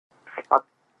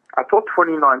I thought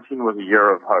 2019 was a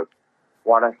year of hope.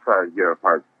 Why did I say a year of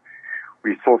hope?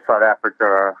 We saw South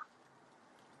Africa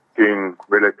doing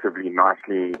relatively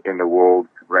nicely in the world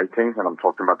ratings, and I'm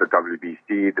talking about the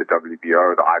WBC, the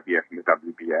WBO, the IBF, and the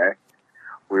WBA.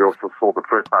 We also saw the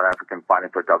first South African fighting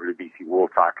for a WBC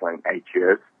world title in 8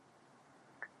 years.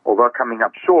 Although coming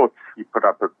up short, he put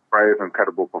up a brave and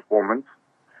credible performance.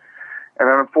 And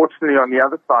then unfortunately, on the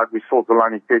other side, we saw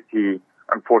Zolani Teti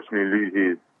unfortunately lose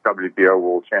his WBO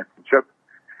World Championship.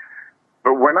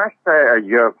 But when I say a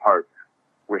year of hope,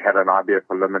 we had an IBF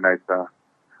eliminator.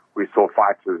 We saw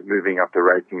fighters moving up the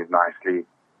ratings nicely.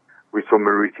 We saw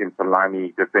Maruti and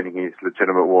Solani defending his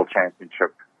legitimate world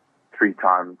championship 3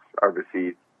 times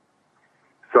overseas.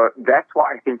 So that's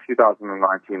why I think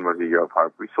 2019 was a year of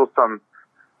hope. We saw some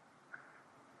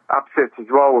upsets as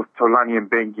well, with Tolani and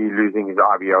Bengi losing his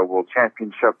IBO World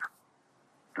Championship.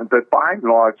 But by and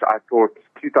large, I thought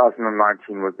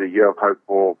 2019 was the year of hope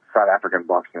for South African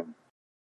boxing.